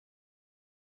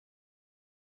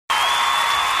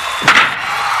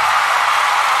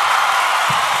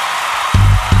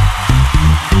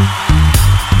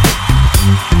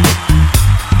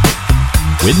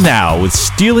Win now with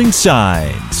Stealing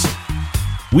Signs.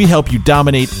 We help you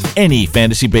dominate any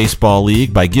fantasy baseball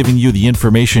league by giving you the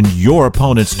information your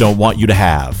opponents don't want you to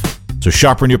have. So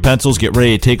sharpen your pencils, get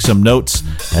ready to take some notes,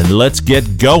 and let's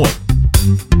get going.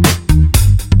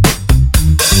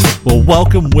 Well,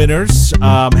 welcome, winners.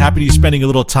 I'm happy to be spending a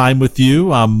little time with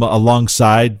you. I'm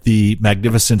alongside the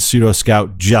magnificent pseudo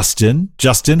scout, Justin.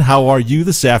 Justin, how are you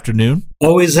this afternoon?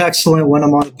 Always excellent when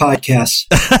I'm on the podcast.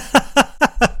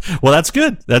 Well, that's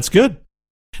good. That's good.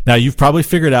 Now, you've probably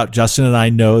figured out, Justin and I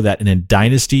know that in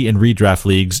dynasty and redraft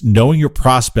leagues, knowing your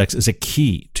prospects is a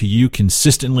key to you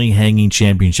consistently hanging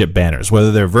championship banners,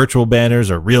 whether they're virtual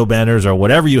banners or real banners or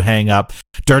whatever you hang up,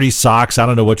 dirty socks. I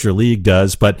don't know what your league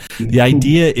does, but the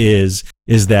idea is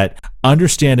that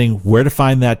understanding where to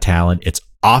find that talent, it's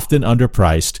often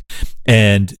underpriced.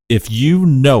 And if you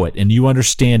know it and you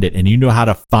understand it and you know how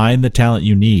to find the talent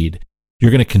you need, you're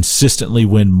going to consistently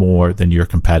win more than your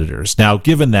competitors. Now,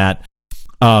 given that,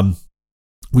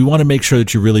 we want to make sure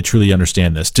that you really, truly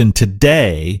understand this. And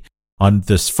today, on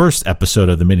this first episode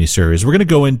of the miniseries, we're going to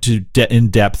go into in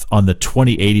depth on the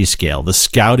 2080 scale, the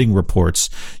scouting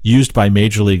reports used by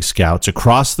Major League scouts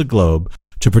across the globe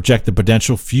to project the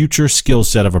potential future skill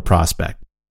set of a prospect.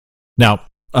 Now,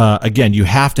 again, you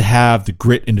have to have the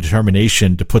grit and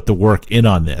determination to put the work in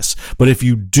on this. But if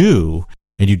you do,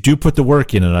 and you do put the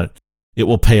work in on it, it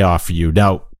will pay off for you.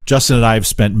 Now, Justin and I have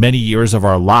spent many years of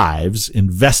our lives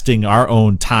investing our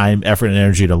own time, effort, and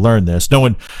energy to learn this. No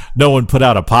one put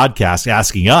out a podcast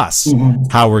asking us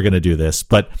how we're going to do this,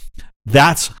 but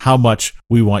that's how much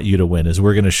we want you to win, is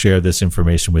we're going to share this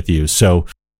information with you. So,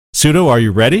 Pseudo, are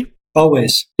you ready?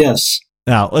 Always, yes.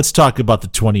 Now, let's talk about the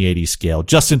 2080 scale.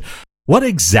 Justin, what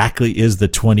exactly is the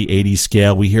 2080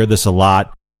 scale? We hear this a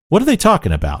lot. What are they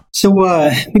talking about? So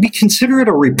maybe consider it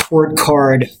a report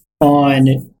card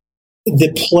on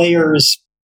the player's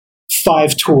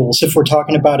 5 tools, if we're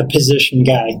talking about a position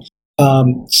guy.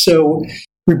 So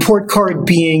report card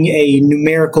being a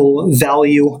numerical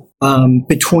value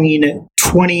between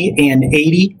 20 and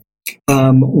 80,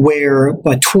 where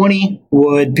a 20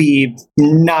 would be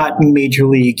not major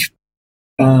league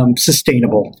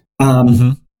sustainable.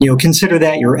 Consider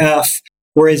that your F,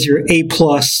 whereas your A+,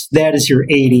 that is your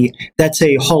 80. That's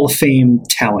a Hall of Fame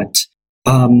talent.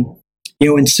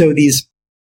 And so these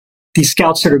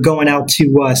scouts that are going out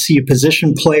to see a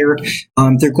position player,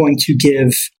 they're going to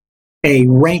give a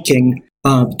ranking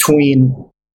between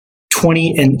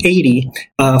 20 and 80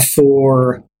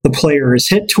 for the player's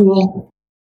hit tool,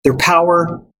 their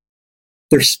power,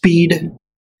 their speed,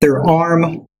 their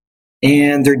arm,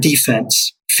 and their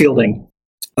defense fielding.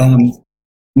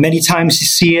 Many times you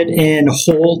see it in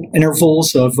whole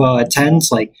intervals of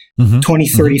 10s, like 20,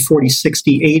 30, 40,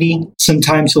 60, 80.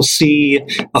 Sometimes you'll see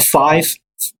a 5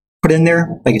 put in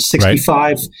there, like a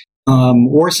 65, right.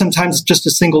 Or sometimes just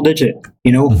a single digit,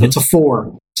 it's a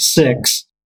 4, 6.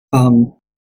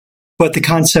 But the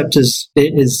concept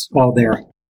is all there.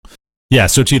 Yeah,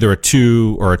 so it's either a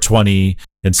 2 or a 20,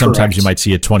 and sometimes Correct. You might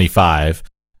see a 25,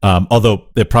 although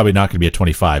they're probably not going to be a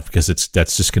 25 because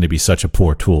that's just going to be such a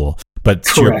poor tool. But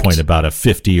to your point about a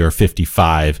 50 or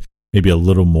 55, maybe a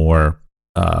little more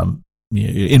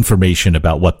information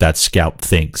about what that scout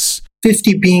thinks.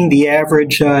 50 being the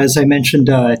average, as I mentioned,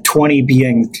 20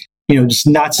 being, just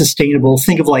not sustainable.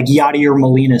 Think of like Yadier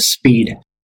Molina's speed,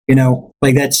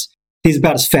 he's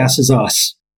about as fast as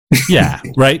us. Yeah,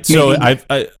 right. So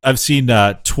I've seen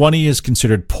 20 is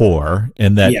considered poor,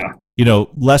 and that,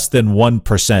 less than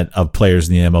 1% of players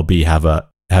in the MLB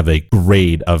have a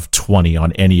grade of 20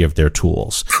 on any of their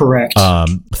tools. Correct.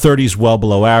 30 is well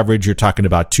below average. You're talking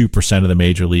about 2% of the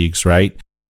major leagues, right?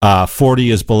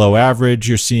 40 is below average.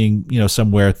 You're seeing,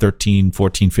 somewhere 13,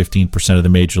 14, 15% of the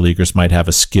major leaguers might have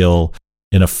a skill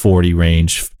in a 40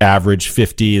 range. Average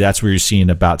 50, that's where you're seeing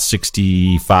about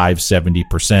 65,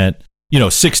 70%.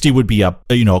 60 would be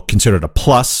considered a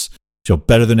plus. So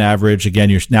better than average. Again,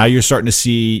 you're starting to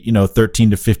see,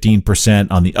 13 to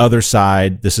 15% on the other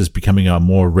side. This is becoming a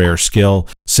more rare skill.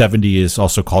 70 is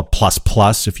also called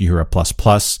plus, if you hear a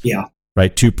plus. Yeah.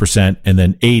 Right. 2%. And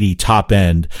then 80 top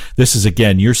end. This is,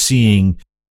 again, you're seeing,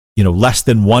 less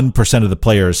than 1% of the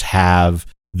players have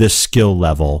this skill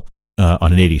level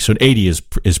on an 80. So an 80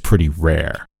 is pretty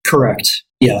rare. Correct.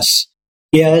 Yes.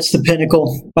 Yeah, it's the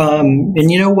pinnacle.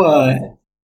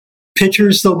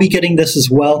 Pitchers, they'll be getting this as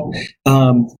well.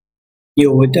 Can't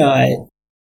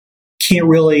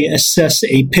really assess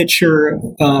a pitcher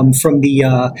from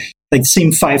the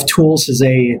same 5 tools as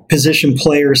a position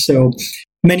player. So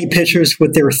many pitchers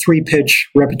with their 3-pitch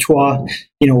repertoire,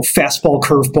 fastball,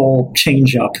 curveball,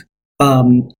 changeup.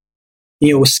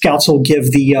 scouts will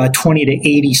give the 20 to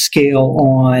 80 scale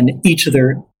on each of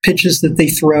their pitches that they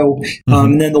throw.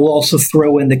 And then they'll also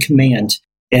throw in the command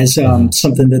as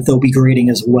something that they'll be grading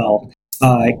as well.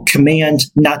 Command,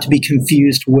 not to be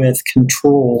confused with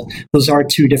control. Those are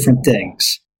two different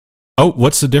things. Oh,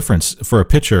 what's the difference for a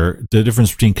pitcher, the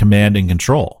difference between command and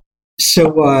control?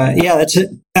 So, that's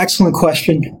an excellent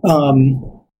question.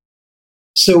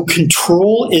 So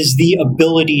control is the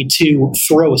ability to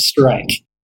throw a strike.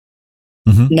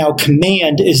 Now,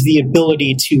 command is the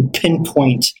ability to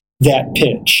pinpoint that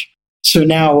pitch. So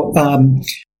now,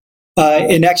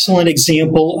 an excellent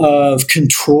example of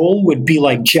control would be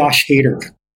like Josh Hader.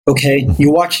 Okay,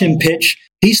 you watch him pitch,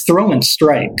 he's throwing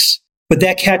strikes. But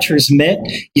that catcher's mitt,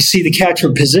 you see the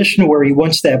catcher position where he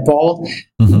wants that ball,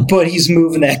 but he's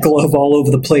moving that glove all over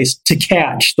the place to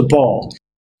catch the ball.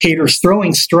 Hader's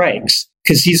throwing strikes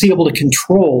because he's able to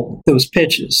control those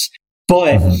pitches.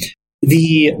 But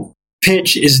the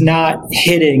pitch is not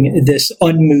hitting this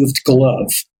unmoved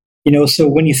glove. So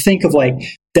when you think of like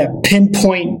that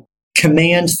pinpoint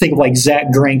command, think of like Zach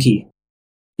Greinke.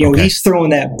 He's throwing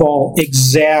that ball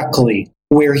exactly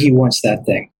where he wants that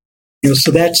thing.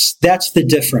 So that's the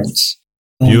difference.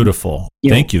 Beautiful.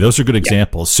 Thank you. Those are good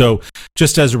examples. So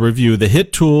just as a review, the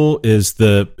hit tool is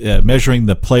the measuring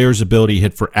the player's ability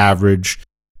hit for average.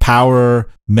 Power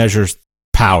measures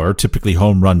power, typically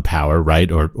home run power,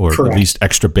 right? Or at least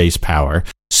extra base power.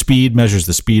 Speed measures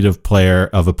the speed of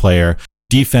a player.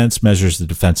 Defense measures the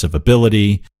defensive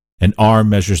ability. And arm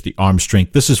measures the arm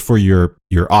strength. This is for your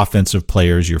offensive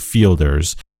players, your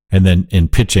fielders. And then in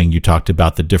pitching, you talked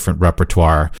about the different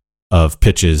repertoire of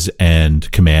pitches and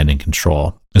command and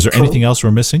control. Is there anything else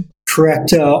we're missing?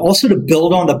 Correct. Also, to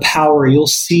build on the power, you'll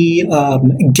see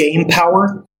game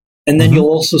power, and then you'll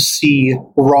also see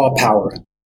raw power.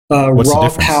 What's the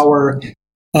difference?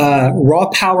 Raw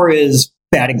power is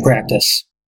batting practice.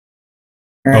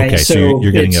 All right, okay, so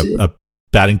you're getting a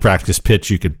batting practice pitch.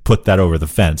 You could put that over the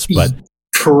fence, but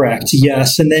correct.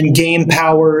 Yes, and then game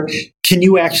power. Can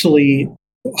you actually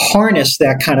harness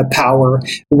that kind of power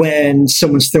when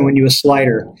someone's throwing you a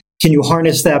slider? Can you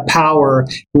harness that power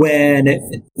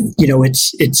when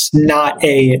it's not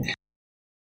a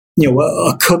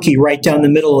cookie right down the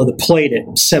middle of the plate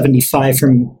at 75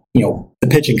 from the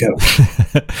pitching coach?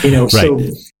 Right. So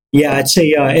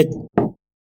it's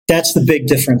that's the big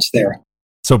difference there.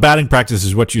 So batting practice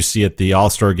is what you see at the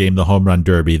All-Star game, the home run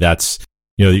derby. That's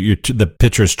the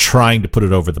pitcher's trying to put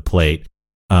it over the plate.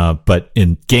 But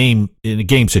in a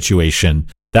game situation,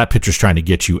 that pitcher's trying to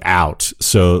get you out.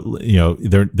 So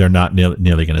they're not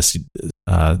nearly going to see.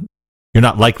 You're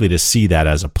not likely to see that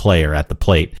as a player at the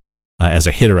plate, as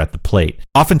a hitter at the plate.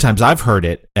 Oftentimes, I've heard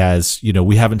it as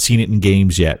we haven't seen it in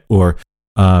games yet, or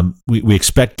we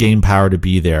expect game power to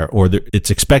be there, or it's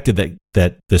expected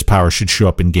that this power should show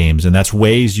up in games, and that's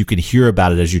ways you can hear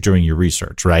about it as you're doing your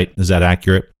research. Right? Is that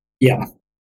accurate? Yeah.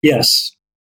 Yes.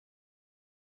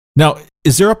 Now,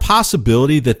 is there a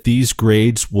possibility that these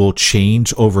grades will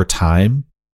change over time?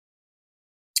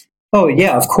 Oh,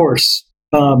 yeah, of course.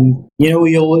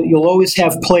 You'll always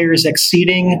have players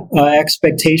exceeding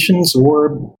expectations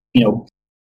or,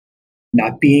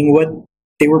 not being what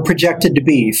they were projected to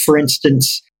be. For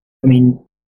instance,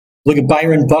 look at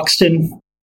Byron Buxton,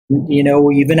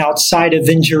 even outside of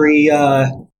injury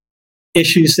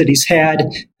issues that he's had.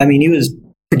 He was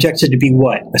projected to be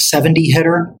what, a 70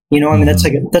 hitter?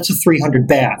 That's a 300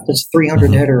 bat. That's a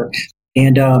 300 hitter.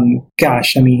 And you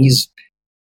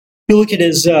look at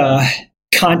his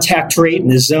contact rate in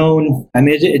the zone.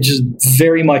 It just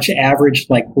very much averaged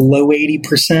like low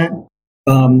 80%.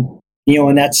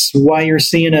 And that's why you're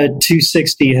seeing a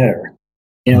 260 hitter.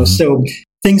 So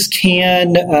things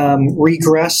can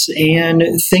regress, and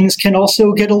things can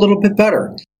also get a little bit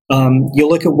better. You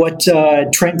look at what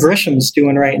Trent Grisham's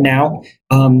doing right now.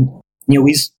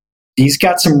 He's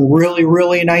got some really,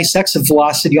 really nice exit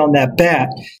velocity on that bat.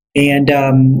 And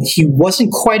he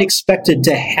wasn't quite expected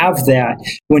to have that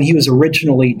when he was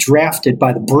originally drafted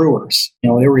by the Brewers. They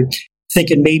were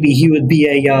thinking maybe he would be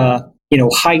a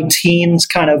high teens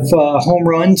kind of home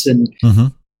runs, and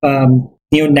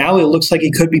now it looks like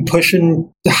he could be pushing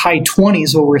the high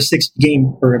 20s over a 60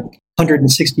 game or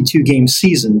 162 game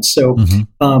season. So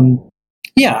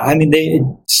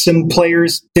some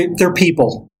players, they're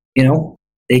people.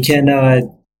 They can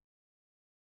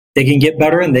get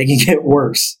better and they can get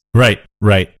worse. Right.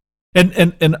 And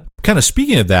kind of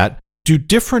speaking of that, do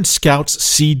different scouts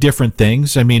see different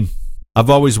things? I've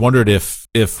always wondered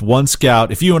if one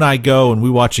scout, if you and I go and we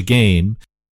watch a game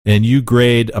and you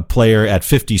grade a player at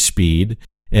 50 speed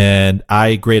and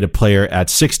I grade a player at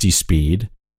 60 speed,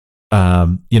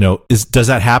 does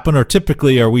that happen, or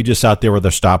typically are we just out there with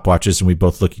our stopwatches and we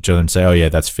both look at each other and say, oh yeah,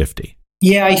 that's 50?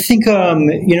 Yeah, I think,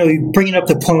 bringing up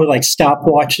the point with like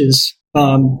stopwatches,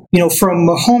 from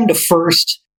home to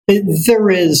first, there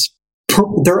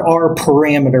are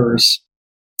parameters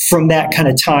from that kind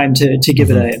of time to give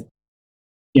it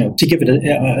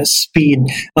a speed.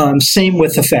 Same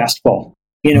with the fastball.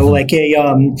 Like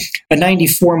a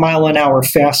 94 mile an hour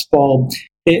fastball,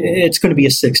 it's going to be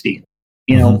a 60.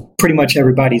 Pretty much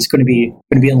everybody's going to be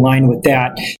in line with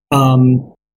that.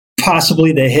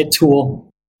 Possibly the hit tool.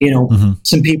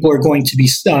 Some people are going to be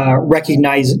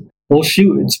recognizing. Well,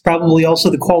 shoot, it's probably also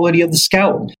the quality of the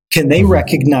scout. Can they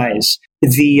recognize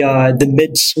the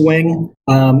mid swing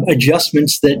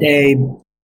adjustments that a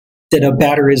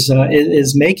batter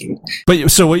is making? But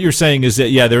so what you're saying is that,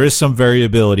 yeah, there is some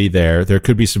variability there. There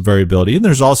could be some variability, and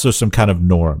there's also some kind of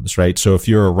norms, right? So if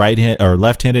you're a right-hand or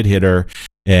left-handed hitter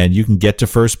and you can get to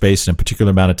first base in a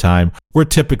particular amount of time, we're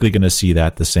typically going to see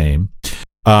that the same.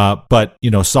 But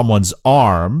someone's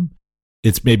arm,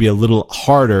 it's maybe a little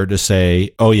harder to say,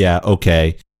 oh yeah,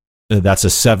 okay, that's a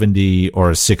 70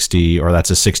 or a 60, or that's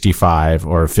a 65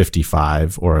 or a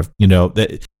 55, or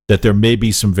that there may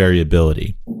be some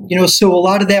variability. So a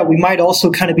lot of that we might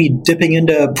also kind of be dipping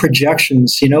into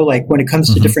projections. Like when it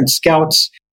comes to different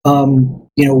scouts,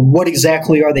 what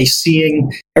exactly are they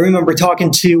seeing? I remember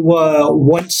talking to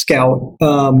one scout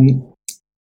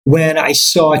when I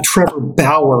saw Trevor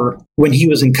Bauer when he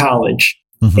was in college.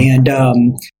 And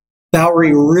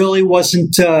Bowery really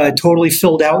wasn't totally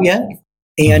filled out yet.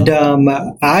 And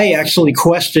I actually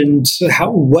questioned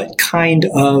what kind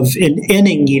of an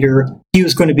inning eater he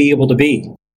was going to be able to be.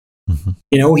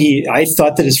 I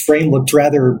thought that his frame looked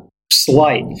rather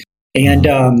slight.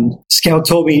 And Scout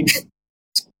told me,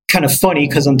 it's kind of funny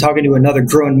because I'm talking to another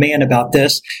grown man about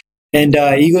this. And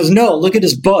he goes, no, look at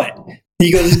his butt.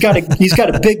 He goes, he's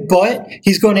got a big butt.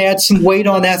 He's going to add some weight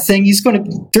on that thing.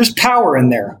 There's power in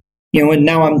there. And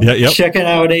now I'm checking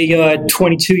out a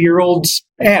 22-year-old's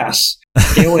ass.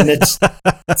 And that's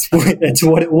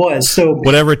what it was. So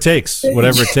whatever it takes.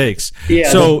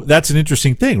 Yeah. So that's an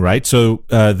interesting thing, right? So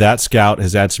that scout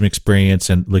has had some experience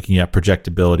in looking at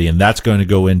projectability, and that's going to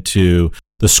go into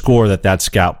the score that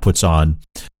scout puts on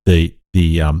the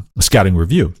scouting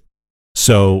review.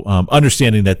 So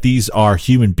understanding that these are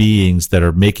human beings that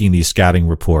are making these scouting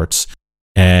reports,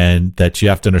 and that you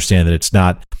have to understand that it's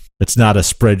not a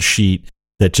spreadsheet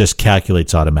that just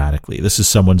calculates automatically. This is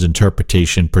someone's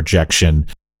interpretation, projection,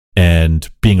 and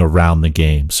being around the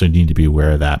game. So you need to be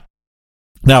aware of that.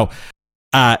 Now,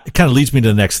 it kind of leads me to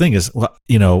the next thing is,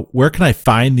 where can I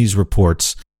find these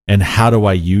reports and how do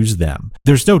I use them?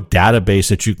 There's no database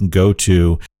that you can go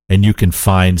to and you can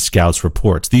find scouts'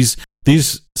 reports. These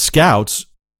scouts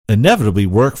inevitably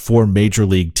work for major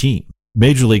league teams.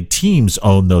 Major league teams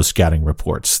own those scouting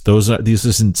reports. This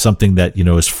isn't something that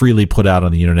is freely put out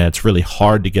on the internet. It's really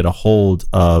hard to get a hold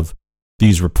of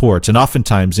these reports, and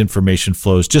oftentimes information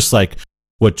flows just like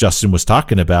what Justin was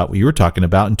talking about, what you were talking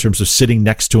about, in terms of sitting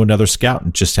next to another scout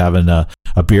and just having a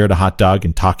beer and a hot dog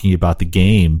and talking about the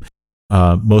game.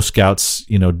 Most scouts,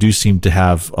 do seem to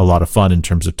have a lot of fun in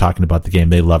terms of talking about the game.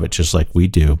 They love it just like we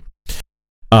do.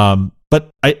 But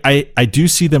I do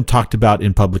see them talked about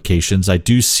in publications. I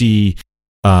do see,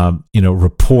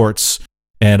 reports,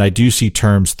 and I do see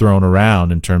terms thrown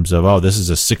around in terms of, oh, this is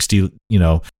a 60,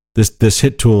 this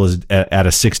hit tool is at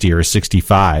a 60 or a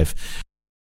 65.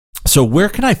 So where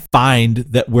can I find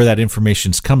where that information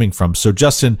is coming from? So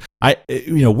Justin,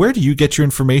 where do you get your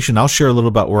information? I'll share a little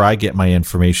about where I get my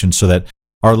information so that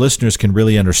our listeners can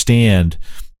really understand,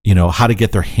 how to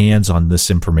get their hands on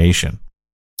this information.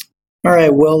 All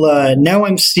right. Well, now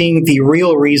I'm seeing the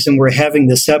real reason we're having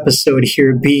this episode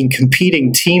here being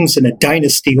competing teams in a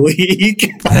dynasty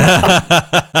league.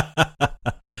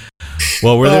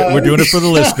 Well, we're doing it for the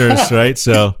listeners, right?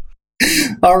 So,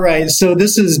 all right. So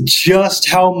this is just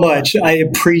how much I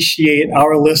appreciate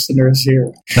our listeners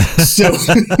here. So,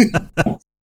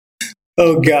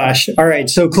 oh gosh. All right.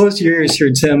 So close your ears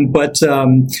here, Tim. But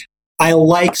I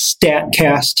like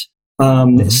StatCast.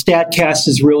 StatCast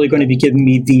is really going to be giving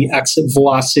me the exit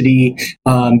velocity,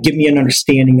 give me an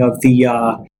understanding of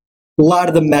a lot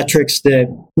of the metrics that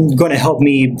are going to help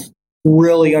me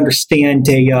really understand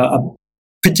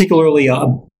particularly a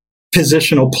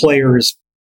positional player's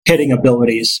hitting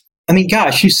abilities. I mean,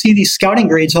 gosh, you see these scouting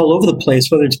grades all over the place,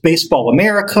 whether it's Baseball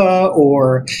America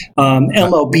or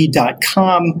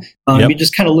MLB.com. You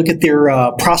just kind of look at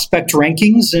their prospect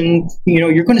rankings, and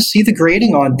you're going to see the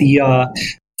grading on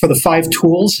for the 5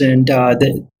 tools and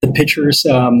the pitcher's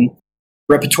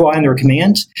repertoire and their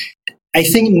command. I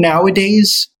think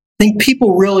nowadays think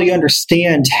people really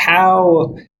understand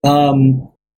how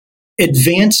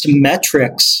advanced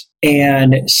metrics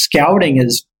and scouting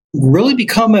has really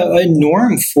become a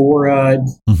norm for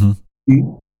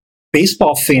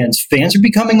baseball fans. Fans are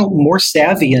becoming more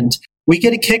savvy, and we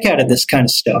get a kick out of this kind of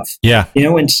stuff. Yeah.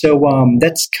 And so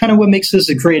that's kind of what makes this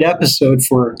a great episode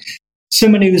for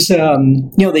someone who's,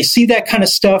 they see that kind of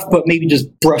stuff, but maybe just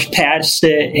brush past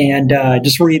it and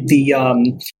just read the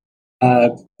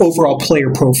overall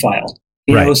player profile.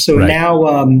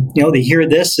 Now, they hear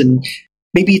this and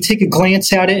maybe take a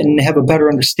glance at it and have a better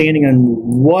understanding on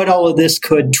what all of this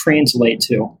could translate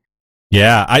to.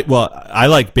 Yeah, I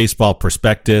like Baseball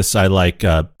Prospectus. I like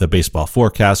the Baseball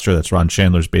Forecaster. That's Ron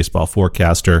Chandler's Baseball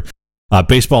Forecaster.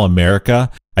 Baseball America.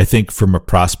 I think from a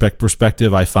prospect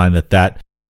perspective, I find that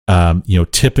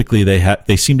typically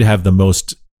they seem to have the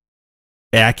most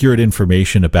accurate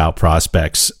information about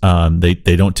prospects.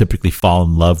 They don't typically fall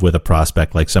in love with a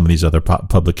prospect like some of these other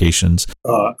publications.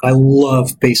 I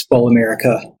love Baseball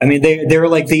America. I mean, they're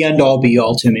like the end all be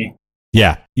all to me.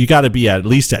 Yeah, you got to be at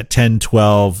least at 10,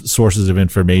 12 sources of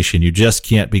information. You just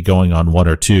can't be going on one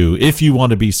or two if you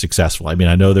want to be successful. I mean,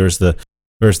 I know there's the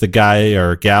guy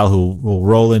or gal who will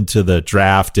roll into the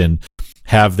draft and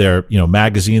have their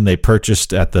magazine they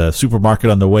purchased at the supermarket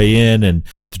on the way in, and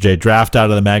they draft out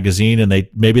of the magazine, and they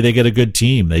get a good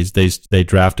team. They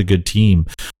draft a good team.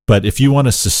 But if you want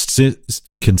to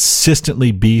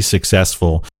consistently be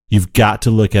successful, you've got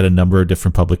to look at a number of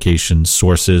different publications,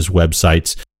 sources,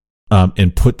 websites.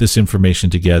 And put this information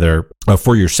together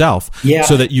for yourself,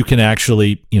 so that you can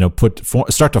actually,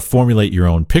 start to formulate your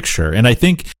own picture. And I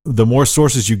think the more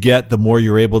sources you get, the more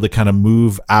you're able to kind of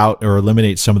move out or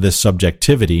eliminate some of this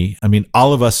subjectivity. I mean,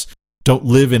 all of us don't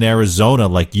live in Arizona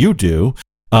like you do,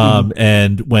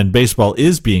 and when baseball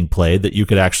is being played, that you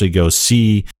could actually go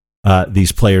see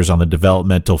these players on the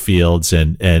developmental fields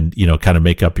and kind of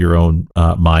make up your own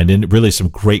mind. And really, some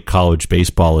great college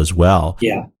baseball as well.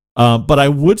 Yeah. But I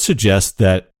would suggest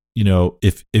that,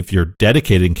 if you're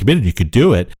dedicated and committed, you could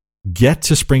do it. Get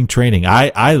to spring training.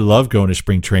 I love going to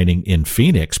spring training in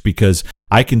Phoenix because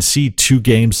I can see 2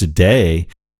 games a day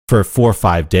for 4 or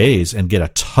 5 days and get a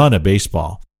ton of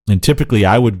baseball. And typically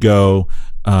I would go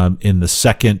in the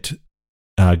second,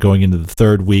 going into the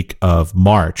third week of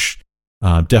March.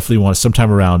 Definitely want sometime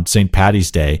around St.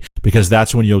 Patty's Day, because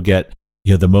that's when you'll get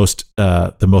the most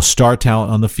star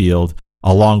talent on the field,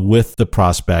 along with the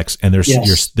prospects, and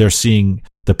they're seeing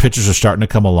the pitchers are starting to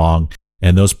come along,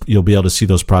 and you'll be able to see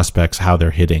those prospects, how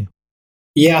they're hitting.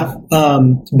 Yeah.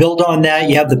 Build on that.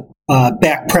 You have the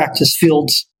back practice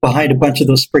fields behind a bunch of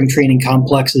those spring training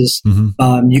complexes.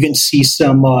 Mm-hmm. You can see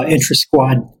some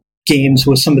intra-squad games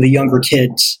with some of the younger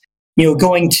kids,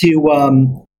 going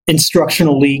to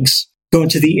instructional leagues, going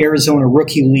to the Arizona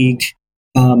Rookie League.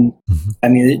 I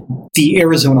mean, the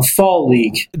Arizona Fall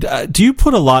League. Do you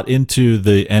put a lot into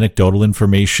the anecdotal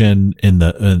information in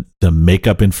the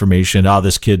makeup information? Oh,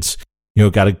 this kid's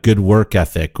got a good work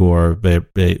ethic, or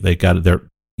they got they're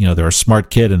a smart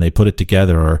kid and they put it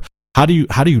together. Or how do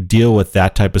you deal with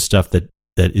that type of stuff that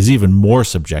is even more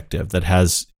subjective, that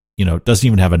has doesn't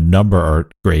even have a number or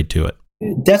grade to it?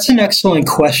 That's an excellent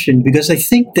question, because I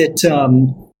think that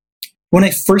when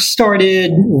I first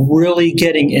started really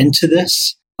getting into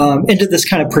this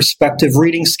kind of perspective,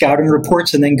 reading scouting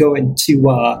reports and then going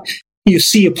to, you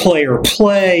see a player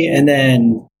play, and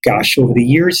then, over the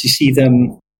years, you see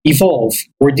them evolve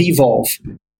or devolve.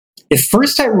 At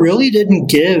first, I really didn't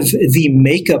give the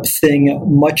makeup thing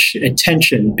much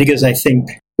attention, because I think,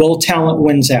 talent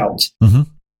wins out. Mm-hmm.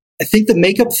 I think the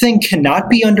makeup thing cannot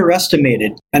be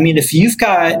underestimated. I mean, if you've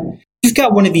got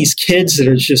one of these kids that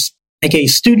are just like a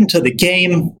student of the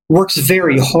game, works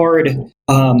very hard,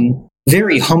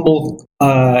 very humble.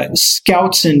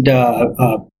 Scouts and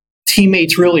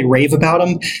teammates really rave about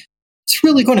him. It's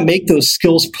really going to make those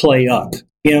skills play up.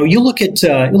 You look at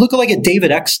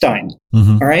David Eckstein,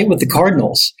 mm-hmm. all right, with the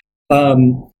Cardinals.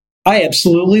 I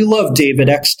absolutely love David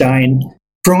Eckstein.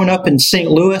 Growing up in St.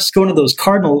 Louis, going to those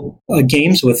Cardinal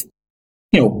games with,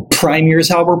 prime years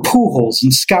Albert Pujols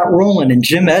and Scott Rowland and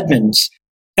Jim Edmonds.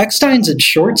 Eckstein's at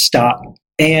shortstop,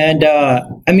 and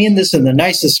I mean this in the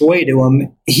nicest way to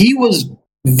him. He was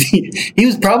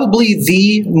probably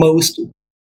the least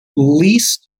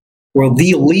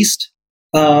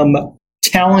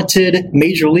talented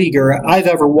major leaguer I've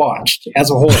ever watched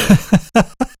as a whole.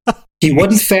 He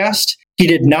wasn't fast. He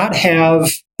did not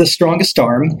have the strongest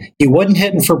arm. He wasn't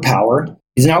hitting for power.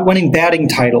 He's not winning batting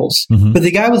titles, but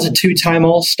the guy was a 2-time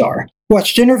All-Star.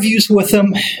 Watched interviews with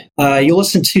him. You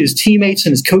listen to his teammates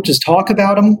and his coaches talk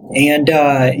about him, and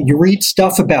you read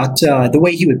stuff about the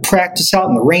way he would practice out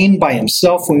in the rain by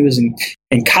himself when he was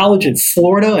in college at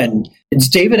Florida. And it's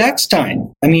David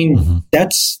Eckstein. I mean,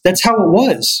 that's how it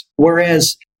was.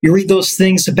 Whereas you read those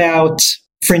things about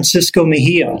Francisco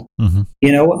Mejia.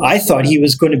 You know, I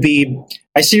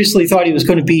seriously thought he was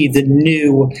going to be the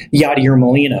new Yadier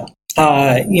Molina.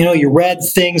 You know, you read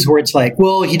things where it's like,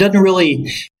 well, he didn't really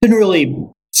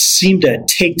seem to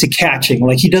take to catching.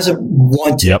 Like, he doesn't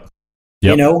want it,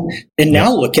 you know? And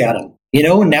now look at him, you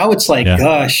know, and now it's like,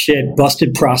 gosh, shit,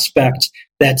 busted prospect.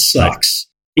 That sucks.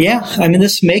 Right. Yeah. I mean,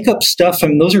 this makeup stuff, I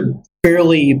mean, those are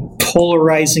fairly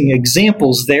polarizing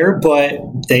examples there, but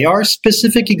they are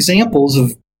specific examples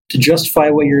to justify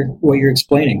what you're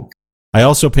explaining. I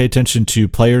also pay attention to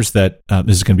players that,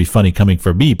 this is going to be funny coming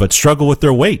from me, but struggle with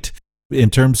their weight. In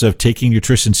terms of taking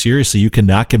nutrition seriously, you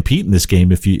cannot compete in this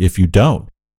game if you don't.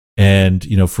 And,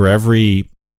 you know, for every,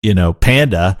 you know,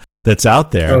 panda that's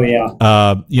out there,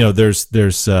 you know, there's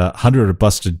 100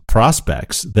 busted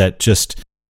prospects that just,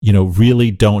 you know,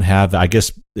 really don't have, I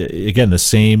guess, again, the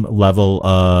same level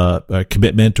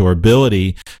commitment or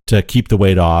ability to keep the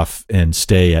weight off and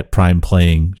stay at prime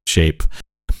playing shape.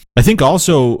 I think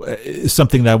also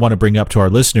something that I want to bring up to our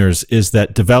listeners is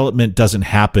that development doesn't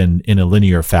happen in a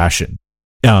linear fashion.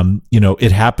 You know,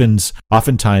 it happens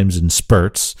oftentimes in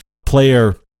spurts.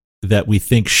 Player that we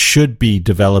think should be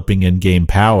developing in game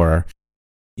power,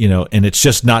 you know, and it's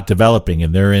just not developing,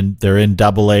 and they're in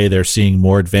Double-A, they're seeing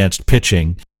more advanced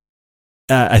pitching.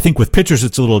 I think with pitchers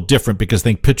it's a little different because I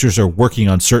think pitchers are working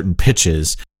on certain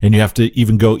pitches, and you have to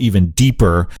go even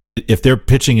deeper. If they're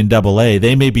pitching in Double-A,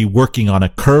 they may be working on a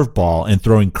curveball and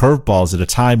throwing curveballs at a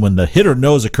time when the hitter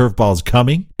knows a curveball is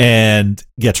coming and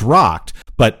gets rocked.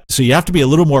 But so you have to be a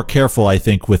little more careful, I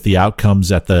think, with the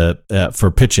outcomes at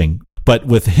for pitching. But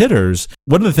with hitters,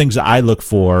 one of the things that I look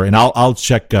for, and I'll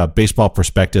check Baseball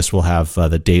Prospectus will have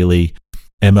the daily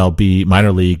MLB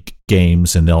minor league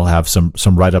games, and they'll have some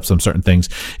write-ups on certain things.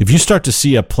 If you start to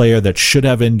see a player that should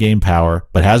have in-game power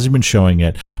but hasn't been showing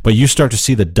it, but you start to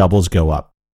see the doubles go up,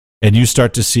 and you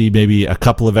start to see maybe a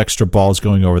couple of extra balls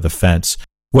going over the fence,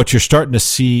 what you're starting to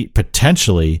see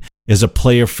potentially is a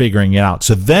player figuring it out.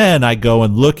 So then I go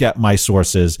and look at my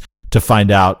sources to find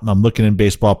out. I'm looking in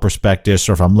Baseball Prospectus,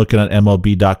 or if I'm looking at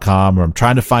MLB.com, or I'm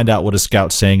trying to find out what a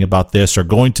scout's saying about this, or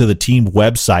going to the team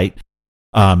website,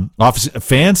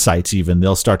 fan sites even,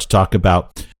 they'll start to talk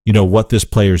about, you know, what this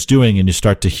player's doing, and you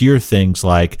start to hear things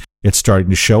like it's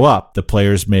starting to show up. The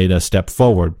player's made a step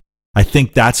forward. I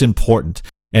think that's important.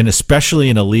 And especially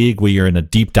in a league where you're in a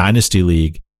deep dynasty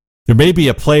league, there may be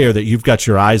a player that you've got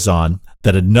your eyes on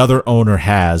that another owner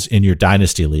has in your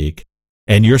dynasty league,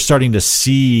 and you're starting to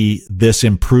see this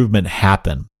improvement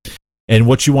happen. And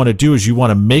what you want to do is you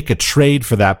want to make a trade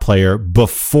for that player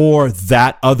before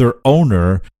that other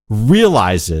owner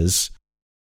realizes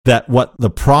that what the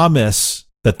promise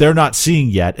that they're not seeing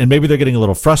yet, and maybe they're getting a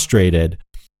little frustrated,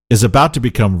 is about to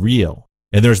become real.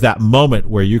 And there's that moment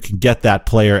where you can get that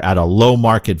player at a low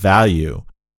market value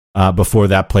before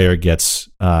that player gets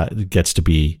to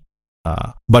be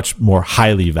much more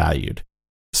highly valued.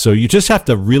 So you just have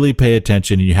to really pay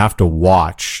attention, and you have to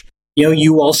watch. You know,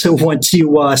 you also want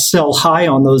to sell high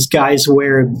on those guys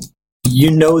where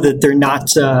you know that they're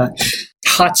not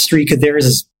hot streak of theirs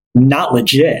is not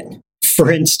legit.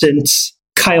 For instance,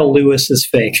 Kyle Lewis is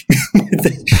fake.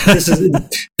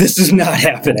 This is not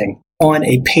happening. On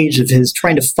a page of his,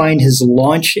 trying to find his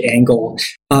launch angle.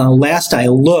 Last I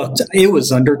looked, it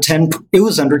was under 10. It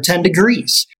was under 10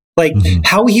 degrees. Like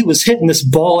how he was hitting this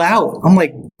ball out. I'm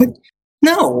like, what?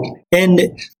 No. And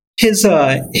his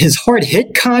hard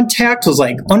hit contact was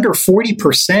like under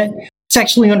 40%. It's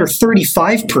actually under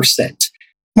 35%. I'm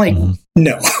like,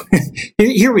 no.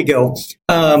 Here we go.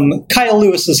 Kyle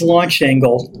Lewis's launch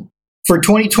angle for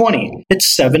 2020, it's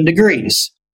 7 degrees.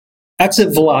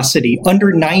 Exit velocity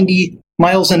under 90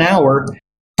 miles an hour.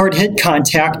 Hard hit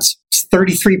contact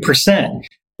 33%.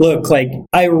 Look, like,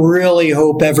 I really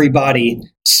hope everybody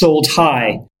sold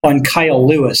high on Kyle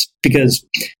Lewis because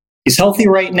he's healthy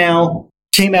right now,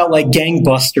 came out like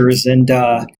gangbusters. And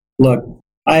look,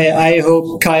 I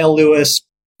hope Kyle Lewis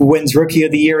wins Rookie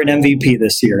of the Year and MVP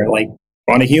this year. Like,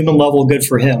 on a human level, good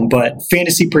for him. But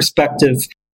fantasy perspective,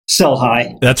 sell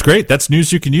high. That's great. That's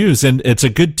news you can use. And it's a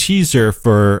good teaser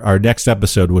for our next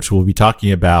episode, which we'll be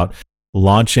talking about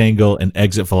launch angle and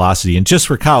exit velocity. And just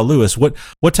for Kyle Lewis, what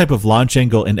type of launch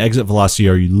angle and exit velocity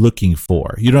are you looking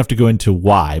for? You don't have to go into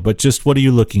why, but just what are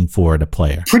you looking for in a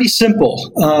player? Pretty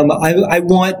simple. I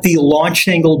want the launch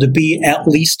angle to be at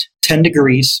least 10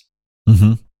 degrees.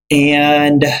 Mm-hmm.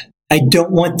 And I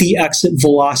don't want the exit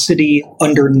velocity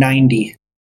under 90.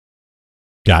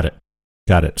 Got it.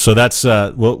 So that's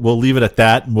we'll leave it at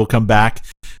that, and we'll come back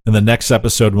in the next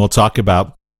episode and we'll talk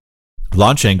about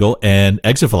launch angle and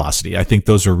exit velocity. I think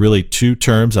those are really two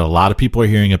terms that a lot of people are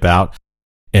hearing about.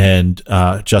 And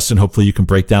Justin, hopefully you can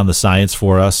break down the science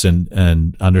for us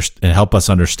and help us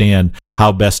understand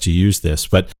how best to use this.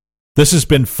 But this has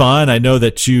been fun. I know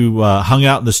that you hung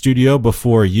out in the studio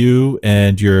before you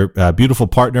and your beautiful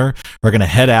partner are going to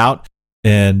head out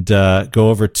and go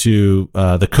over to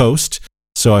the coast.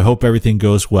 So I hope everything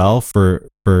goes well for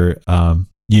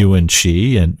you and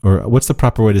she, or what's the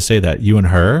proper way to say that? You and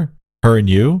her and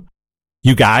you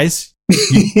guys,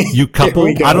 you couple.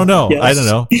 I don't know. Yes. I don't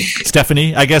know.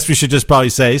 Stephanie, I guess we should just probably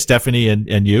say Stephanie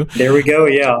and you. There we go.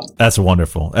 Yeah. That's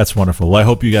wonderful. Well, I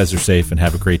hope you guys are safe and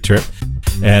have a great trip.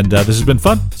 And this has been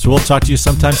fun. So we'll talk to you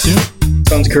sometime soon.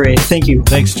 Sounds great. Thank you.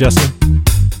 Thanks, Justin.